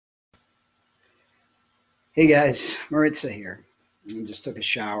Hey guys, Maritza here. I just took a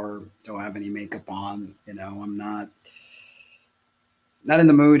shower. Don't have any makeup on. I'm not in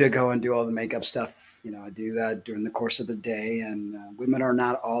the mood to go and do all the makeup stuff. I do that during the course of the day. And women are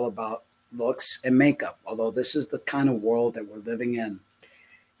not all about looks and makeup. Although this is the kind of world that we're living in.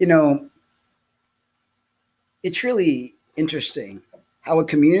 You know, it's really interesting how a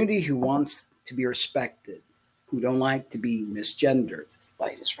community who wants to be respected, who don't like to be misgendered. This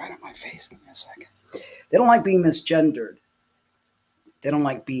light is right on my face. Give me a second. They don't like being misgendered. They don't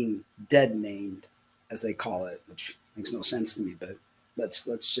like being dead named, as they call it, which makes no sense to me. But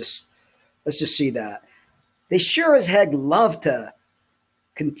let's just see that they sure as heck love to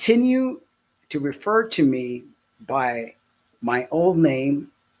continue to refer to me by my old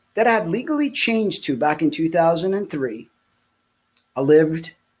name that I had legally changed to back in 2003. I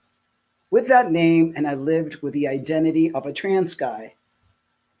lived with that name and I lived with the identity of a trans guy,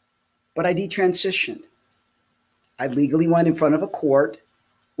 but I detransitioned. I legally went in front of a court,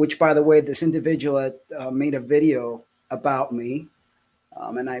 which, by the way, this individual had made a video about me,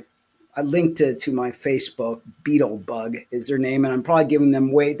 and I linked it to my Facebook. Beetlebug is their name, and I'm probably giving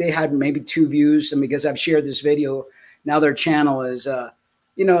them way. They had maybe 2 views, and because I've shared this video, now their channel is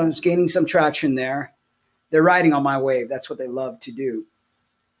gaining some traction there. They're riding on my wave. That's what they love to do.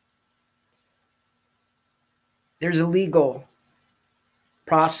 There's a legal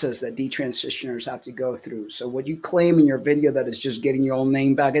process that detransitioners have to go through. So what you claim in your video that is just getting your own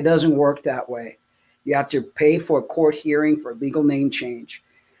name back, it doesn't work that way. You have to pay for a court hearing for a legal name change.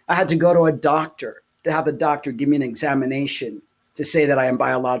 I had to go to a doctor to have the doctor give me an examination to say that I am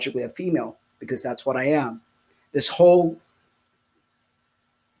biologically a female, because that's what I am. This whole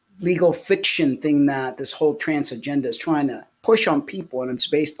legal fiction thing that this whole trans agenda is trying to push on people, and it's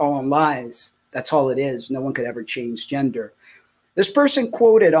based all on lies. That's all it is. No one could ever change gender. This person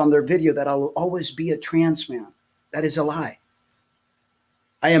quoted on their video that I'll always be a trans man. That is a lie.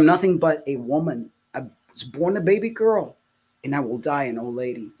 I am nothing but a woman. I was born a baby girl and I will die an old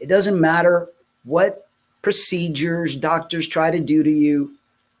lady. It doesn't matter what procedures doctors try to do to you.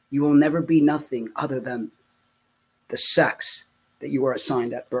 You will never be nothing other than the sex that you were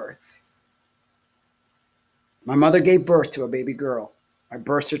assigned at birth. My mother gave birth to a baby girl. My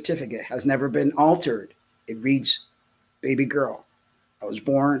birth certificate has never been altered. It reads baby girl. I was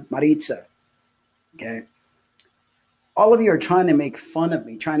born Maritza. Okay. All of you are trying to make fun of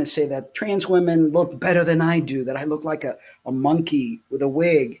me, trying to say that trans women look better than I do, that I look like a monkey with a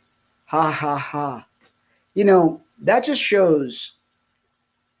wig. Ha, ha, ha. That just shows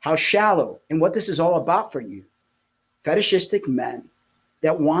how shallow and what this is all about for you. Fetishistic men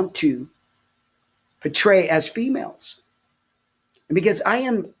that want to portray as females. And because I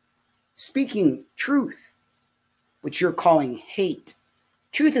am speaking truth, which you're calling hate.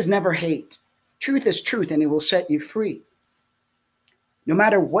 Truth is never hate. Truth is truth, and it will set you free. No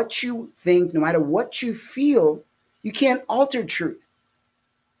matter what you think, no matter what you feel, you can't alter truth.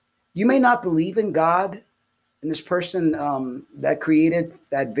 You may not believe in God, and this person that created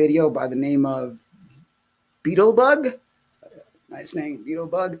that video by the name of Beetlebug, nice name,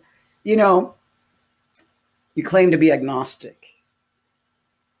 Beetlebug, you claim to be agnostic.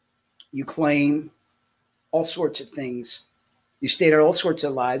 You claim all sorts of things. You stated all sorts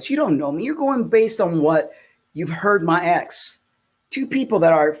of lies. You don't know me. You're going based on what you've heard my ex. Two people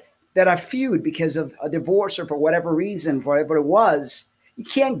that are feud because of a divorce or for whatever reason, for whatever it was. You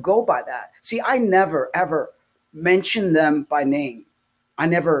can't go by that. See, I never, ever mentioned them by name. I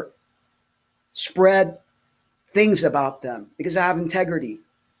never spread things about them because I have integrity.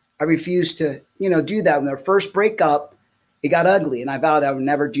 I refuse to, do that. When their first breakup, it got ugly, and I vowed I would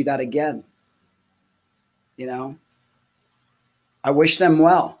never do that again. I wish them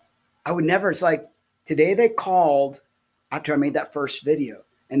well. I would never. It's like today they called after I made that first video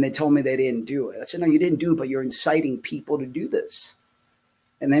and they told me they didn't do it. I said, no, you didn't do it, but you're inciting people to do this.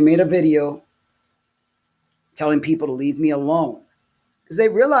 And they made a video telling people to leave me alone because they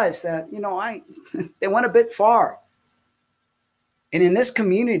realized that, they went a bit far. And in this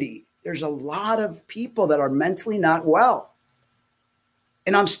community, there's a lot of people that are mentally not well.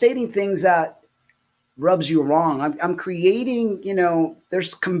 And I'm stating things that rubs you wrong. I'm creating,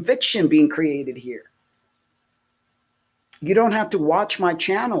 there's conviction being created here. You don't have to watch my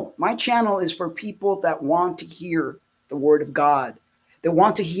channel. My channel is for people that want to hear the word of God. They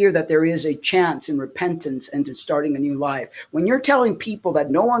want to hear that there is a chance in repentance and in starting a new life. When you're telling people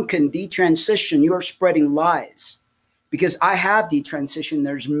that no one can detransition, you're spreading lies. Because I have detransitioned.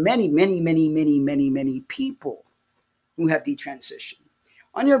 There's many, many, many, many, many, many people who have detransitioned.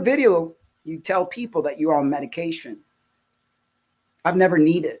 On your video, you tell people that you're on medication. I've never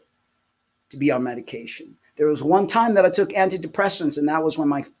needed to be on medication. There was one time that I took antidepressants, and that was when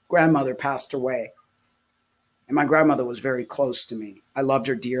my grandmother passed away. And my grandmother was very close to me. I loved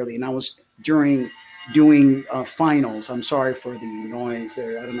her dearly. And I was during doing finals. I'm sorry for the noise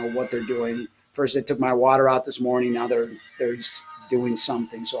there. I don't know what they're doing. First, they took my water out this morning. Now they're just doing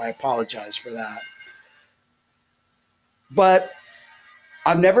something. So I apologize for that. But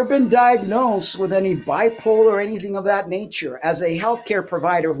I've never been diagnosed with any bipolar or anything of that nature. As a healthcare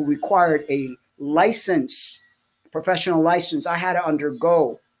provider who required a license, professional license, I had to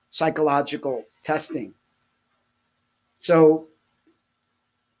undergo psychological testing. So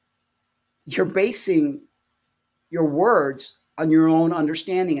you're basing your words on your own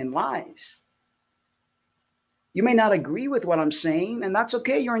understanding and lies. You may not agree with what I'm saying, and that's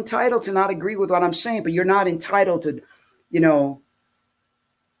okay. You're entitled to not agree with what I'm saying, but you're not entitled to,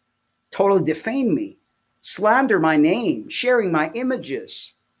 totally defame me, slander my name, sharing my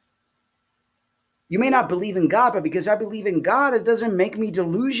images. You may not believe in God, but because I believe in God, it doesn't make me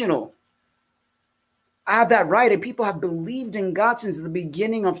delusional. I have that right, and people have believed in God since the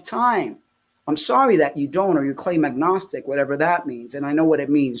beginning of time. I'm sorry that you don't, or you claim agnostic, whatever that means. And I know what it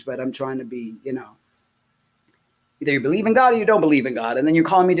means, but I'm trying to be, either you believe in God or you don't believe in God. And then you're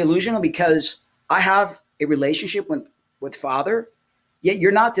calling me delusional because I have a relationship with Father. Yet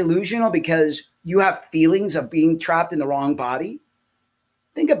you're not delusional because you have feelings of being trapped in the wrong body.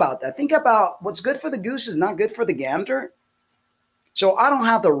 Think about that. Think about what's good for the goose is not good for the gander. So I don't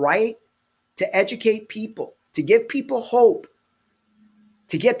have the right to educate people, to give people hope,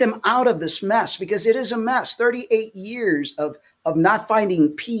 to get them out of this mess, because it is a mess. 38 years of not finding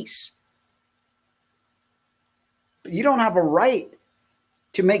peace. But you don't have a right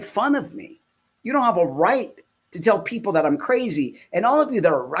to make fun of me. You don't have a right to tell people that I'm crazy. And all of you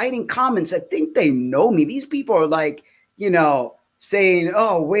that are writing comments that think they know me, these people are like, saying,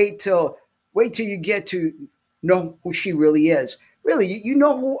 oh, wait till you get to know who she really is. Really, you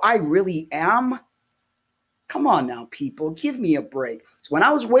know who I really am? Come on now, people, give me a break. So when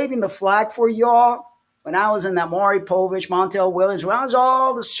I was waving the flag for y'all, when I was in that Maury Povich, Montel Williams, when I was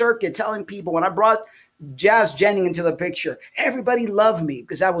all the circuit telling people, when I brought Jazz Jennings into the picture, everybody loved me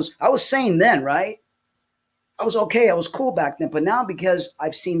because I was sane then, right? I was okay. I was cool back then. But now, because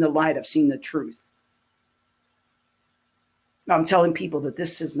I've seen the light, I've seen the truth. Now I'm telling people that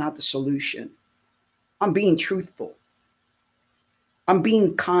this is not the solution. I'm being truthful. I'm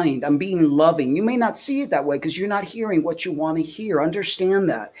being kind. I'm being loving. You may not see it that way because you're not hearing what you want to hear. Understand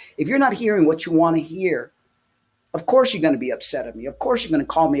that. If you're not hearing what you want to hear, of course you're going to be upset at me. Of course you're going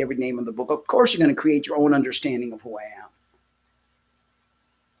to call me every name in the book. Of course you're going to create your own understanding of who I am.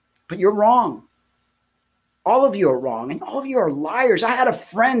 But you're wrong. All of you are wrong, and all of you are liars. I had a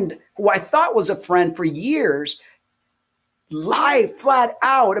friend who I thought was a friend for years lie flat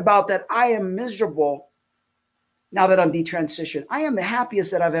out about that I am miserable now that I'm detransitioned. I am the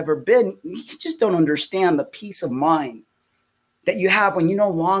happiest that I've ever been. You just don't understand the peace of mind that you have when you no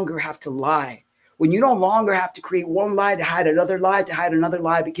longer have to lie, when you no longer have to create one lie to hide another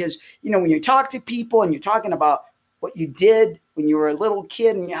lie, because, when you talk to people and you're talking about what you did when you were a little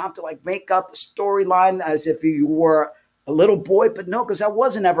kid and you have to make up the storyline as if you were a little boy, but no, because I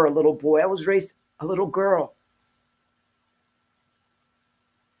wasn't ever a little boy. I was raised a little girl.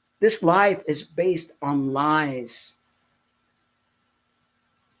 This life is based on lies.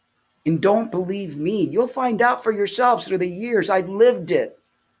 And don't believe me. You'll find out for yourselves through the years. I lived it.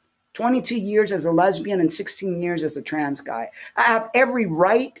 22 years as a lesbian and 16 years as a trans guy. I have every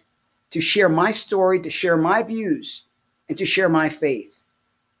right to share my story, to share my views, and to share my faith.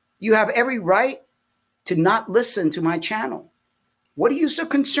 You have every right to not listen to my channel. What are you so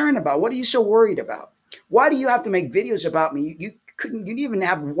concerned about? What are you so worried about? Why do you have to make videos about me? You didn't even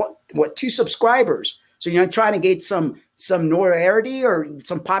have 2 subscribers. So you're trying to get some notoriety or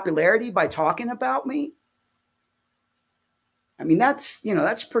some popularity by talking about me? I mean,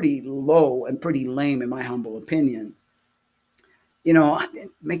 that's pretty low and pretty lame in my humble opinion.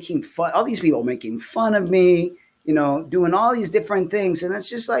 Making fun, all these people making fun of me, doing all these different things. And it's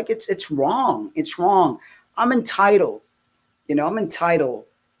just like, it's wrong. It's wrong. I'm entitled, I'm entitled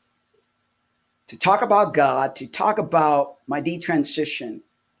to talk about God, to talk about my detransition.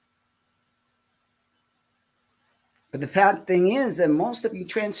 But the sad thing is that most of you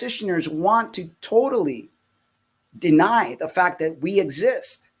transitioners want to totally deny the fact that we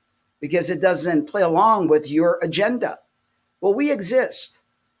exist because it doesn't play along with your agenda. Well, we exist.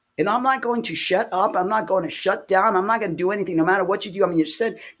 And I'm not going to shut up. I'm not going to shut down. I'm not going to do anything no matter what you do. I mean, you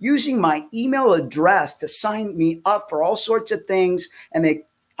said using my email address to sign me up for all sorts of things. And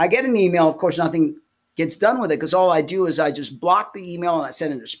I get an email. Of course, nothing gets done with it because all I do is I just block the email and I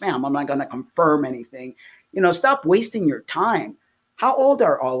send it to spam. I'm not going to confirm anything. Stop wasting your time. How old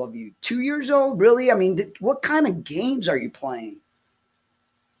are all of you? 2 years old? Really? I mean, what kind of games are you playing?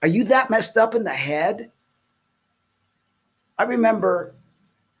 Are you that messed up in the head? I remember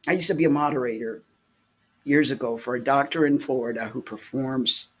I used to be a moderator years ago for a doctor in Florida who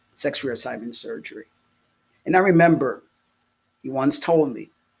performs sex reassignment surgery. And I remember he once told me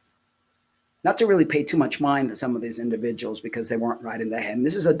not to really pay too much mind to some of these individuals because they weren't right in the head. And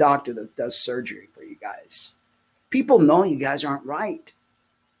this is a doctor that does surgery for you guys. People know you guys aren't right.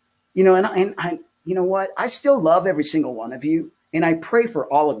 And I, you know what? I still love every single one of you. And I pray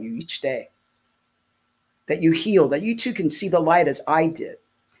for all of you each day that you heal, that you too can see the light as I did.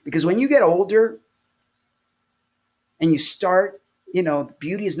 Because when you get older and you start,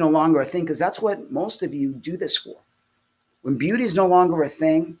 beauty is no longer a thing, because that's what most of you do this for. When beauty is no longer a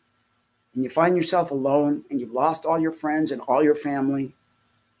thing and you find yourself alone and you've lost all your friends and all your family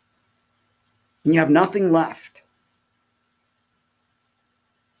and you have nothing left,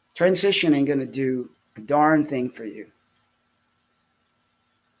 transition ain't going to do a darn thing for you.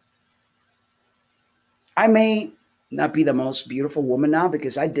 I may not be the most beautiful woman now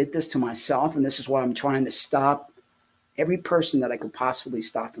because I did this to myself, and this is why I'm trying to stop every person that I could possibly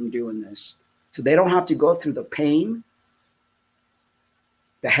stop from doing this, so they don't have to go through the pain,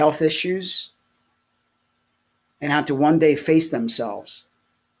 the health issues, and have to one day face themselves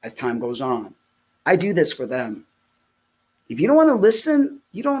as time goes on. I do this for them. If you don't want to listen,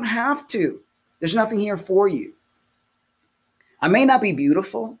 you don't have to. There's nothing here for you. I may not be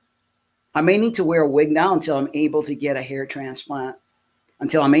beautiful. I may need to wear a wig now until I'm able to get a hair transplant,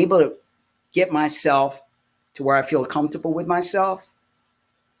 until I'm able to get myself to where I feel comfortable with myself.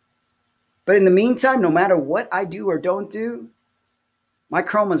 But in the meantime, no matter what I do or don't do, my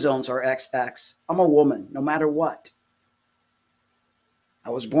chromosomes are XX. I'm a woman, no matter what.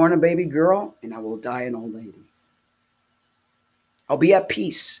 I was born a baby girl, and I will die an old lady. I'll be at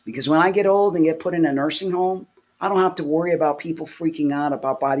peace, because when I get old and get put in a nursing home, I don't have to worry about people freaking out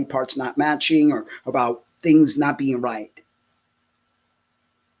about body parts not matching or about things not being right.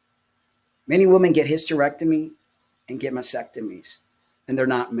 Many women get hysterectomy and get mastectomies, and they're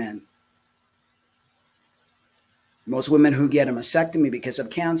not men. Most women who get a mastectomy because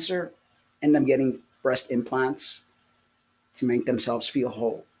of cancer end up getting breast implants to make themselves feel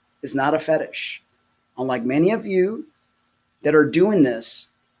whole. It's not a fetish. Unlike many of you that are doing this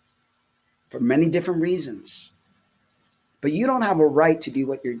for many different reasons. But you don't have a right to do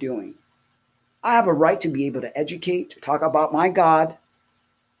what you're doing. I have a right to be able to educate, to talk about my God.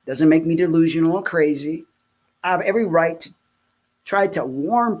 Doesn't make me delusional or crazy. I have every right to try to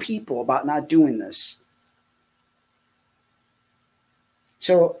warn people about not doing this.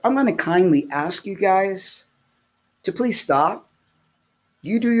 So I'm going to kindly ask you guys to please stop.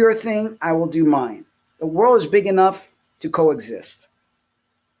 You do your thing, I will do mine. The world is big enough to coexist.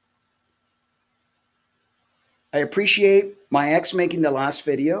 I appreciate my ex making the last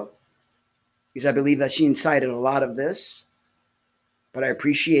video because I believe that she incited a lot of this. But I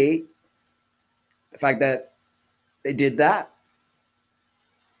appreciate the fact that they did that.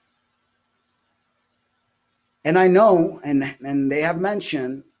 And I know, and they have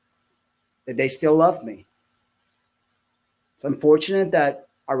mentioned that they still love me. It's unfortunate that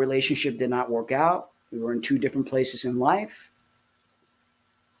our relationship did not work out. We were in two different places in life.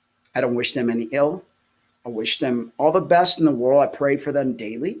 I don't wish them any ill. I wish them all the best in the world. I pray for them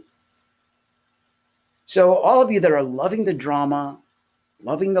daily. So all of you that are loving the drama,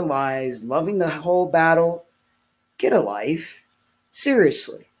 loving the lies, loving the whole battle, get a life.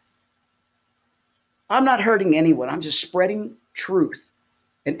 Seriously. I'm not hurting anyone. I'm just spreading truth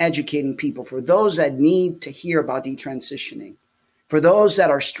and educating people for those that need to hear about detransitioning, for those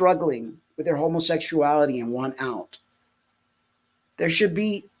that are struggling with their homosexuality and want out. There should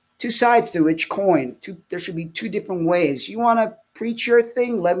be two sides to each coin. There should be two different ways. You want to preach your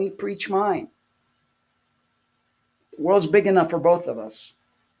thing? Let me preach mine. The world's big enough for both of us.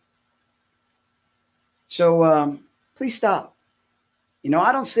 So please stop.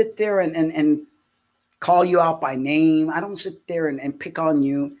 I don't sit there and call you out by name. I don't sit there and pick on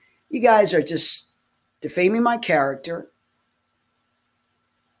you. You guys are just defaming my character.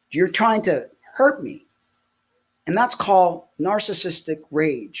 You're trying to hurt me. And that's called narcissistic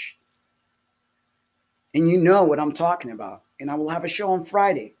rage. And you know what I'm talking about. And I will have a show on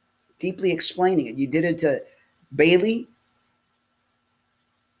Friday deeply explaining it. You did it to Bailey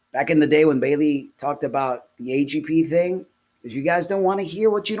back in the day when Bailey talked about the AGP thing, because you guys don't want to hear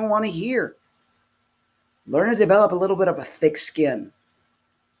what you don't want to hear. Learn to develop a little bit of a thick skin.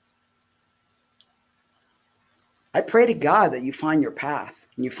 I pray to God that you find your path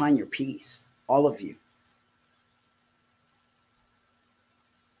and you find your peace, all of you.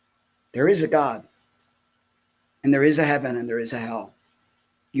 There is a God, and there is a heaven, and there is a hell.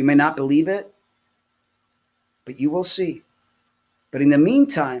 You may not believe it, but you will see. But in the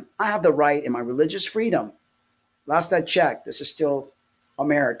meantime, I have the right in my religious freedom. Last I checked, this is still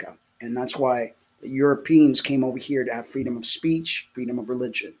America. And that's why the Europeans came over here to have freedom of speech, freedom of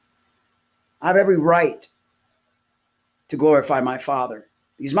religion. I have every right to glorify my Father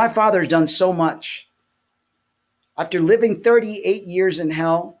because my Father has done so much. After living 38 years in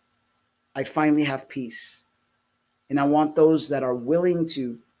hell, I finally have peace. And I want those that are willing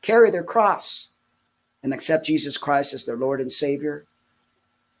to carry their cross and accept Jesus Christ as their Lord and Savior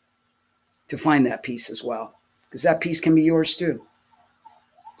to find that peace as well, because that peace can be yours too.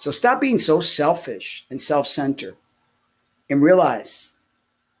 So stop being so selfish and self-centered and realize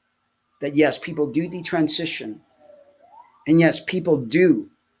that yes, people do detransition, and yes, people do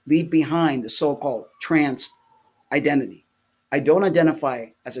leave behind the so-called trans identity. I don't identify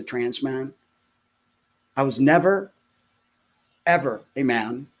as a trans man. I was never, ever a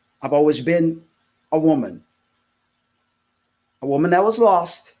man. I've always been a woman that was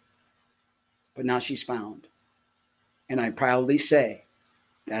lost, but now she's found. And I proudly say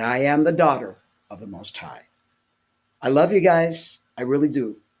that I am the daughter of the Most High. I love you guys. I really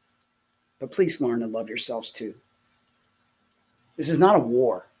do. But please learn to love yourselves too. This is not a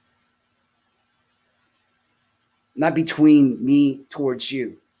war. Not between me towards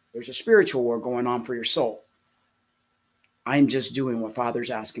you. There's a spiritual war going on for your soul. I'm just doing what Father's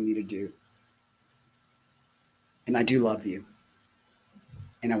asking me to do. And I do love you.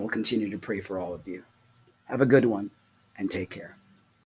 And I will continue to pray for all of you. Have a good one and take care.